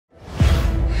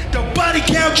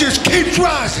body count just keeps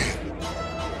rising.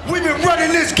 We've been running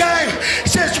this game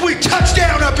since we touched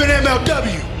down up in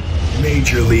MLW.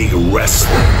 Major League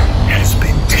Wrestling has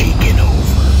been taken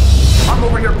over. I'm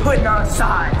over here putting on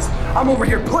size. I'm over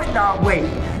here putting on weight.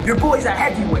 Your boy's a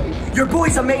heavyweight. Your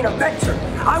boy's a main eventer.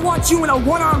 I want you in a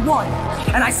one-on-one.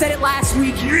 And I said it last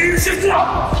week. You should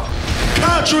know.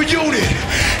 Contra unit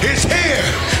is here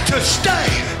to stay.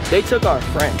 They took our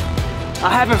friend. I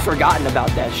haven't forgotten about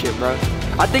that shit, bro.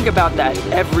 I think about that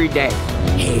every day.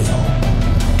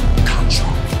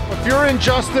 If you're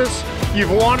Injustice,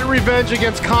 you've wanted revenge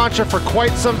against Contra for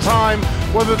quite some time,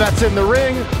 whether that's in the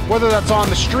ring, whether that's on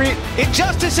the street.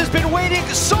 Injustice has been waiting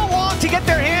so long to get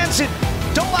their hands and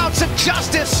dole out some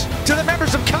justice to the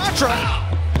members of Contra.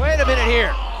 Wait a minute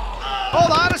here.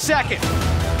 Hold on a second.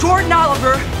 Jordan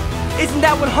Oliver isn't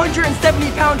that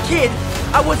 170-pound kid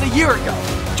I was a year ago.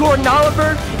 Jordan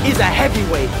Oliver is a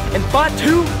heavyweight, and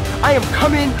Fatu, I am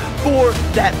coming for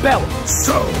that belt.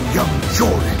 So, young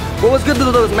Jordan. What was good to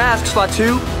those masks,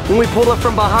 Fatu? When we pulled up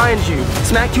from behind you,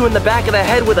 smacked you in the back of the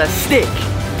head with a stick.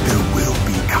 There will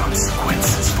be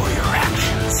consequences for your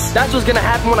actions. That's what's gonna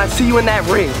happen when I see you in that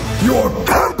ring. Your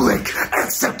public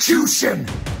execution,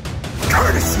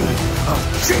 courtesy of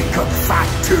Jacob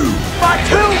Fatu.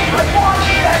 Fatu, I want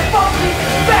that fucking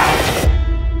belt!